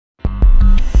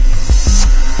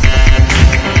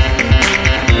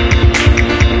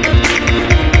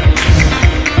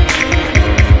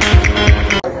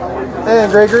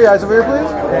And Gregory, eyes over here, please.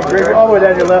 And Gregory, all the way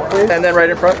down your left, please. And then right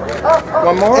in front.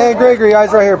 One more. And Gregory,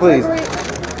 eyes right here, please.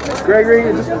 Gregory,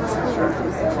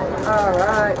 all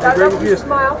right. Gregory,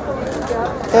 smile.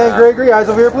 And Gregory, eyes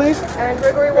over here, please. And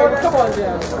Gregory, come on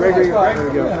down. Gregory, there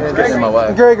we go. And my wife.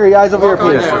 And Gregory, eyes over here,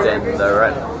 please. Suzanne,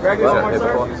 right?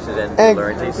 Suzanne, And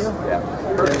Laurentiis. Yeah.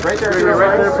 Right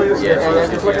there, please. Yeah.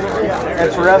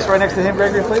 And Therese, right next to him,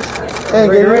 Gregory, please. And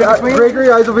Gregory,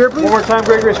 eyes over here, please. One more time,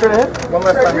 Gregory, straight ahead. One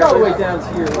last time. All the way down to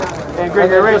here. And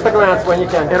Gregory, right, stick around when you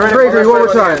can. And right Gregory, one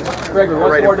more time. Gregory,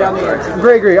 once more down the end.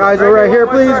 Gregory, eyes over right here,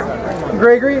 please.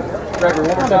 Gregory. Gregory,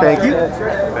 one more time. Thank you.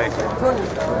 Thank you.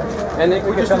 And then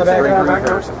we can turn the back around.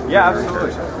 Yeah,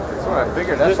 absolutely. That's what I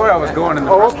figured. That's where I was going in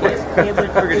the first place. I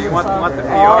figured you want the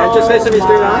PR. And just face at me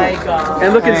straight on.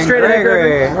 And looking straight ahead,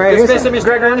 Gregory. Right, Just face at me,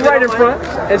 Gregory. Right in front.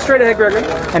 And straight ahead, Gregory.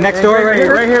 And next door, right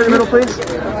here. Right here in the middle, please.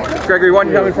 Gregory, one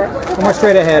come in front. One more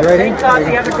straight ahead, right here.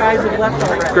 The other guys have left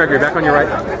already. Gregory, back on your right.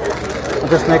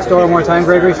 Just next door, one more time,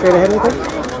 Gregory, straight ahead with it.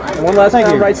 And one last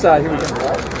time, right side. Here we go.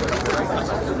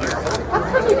 How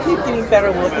come you keep getting better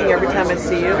looking every time I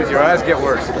see you? Because your eyes get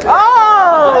worse.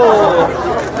 Oh!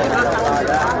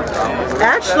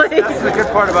 Actually, That's the good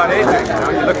part about aging. You know,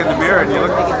 you look in the mirror and you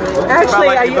look. actually,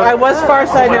 I was far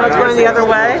side, now it's going the other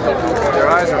way. Your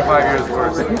eyes are 5 years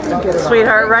worse.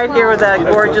 Sweetheart, right here with that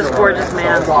gorgeous, gorgeous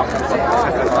man.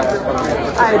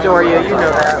 I adore you, you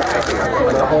know that.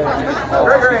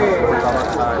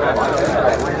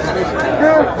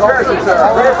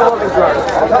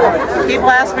 People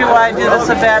ask me why I do this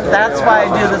event. That's why I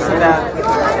do this event.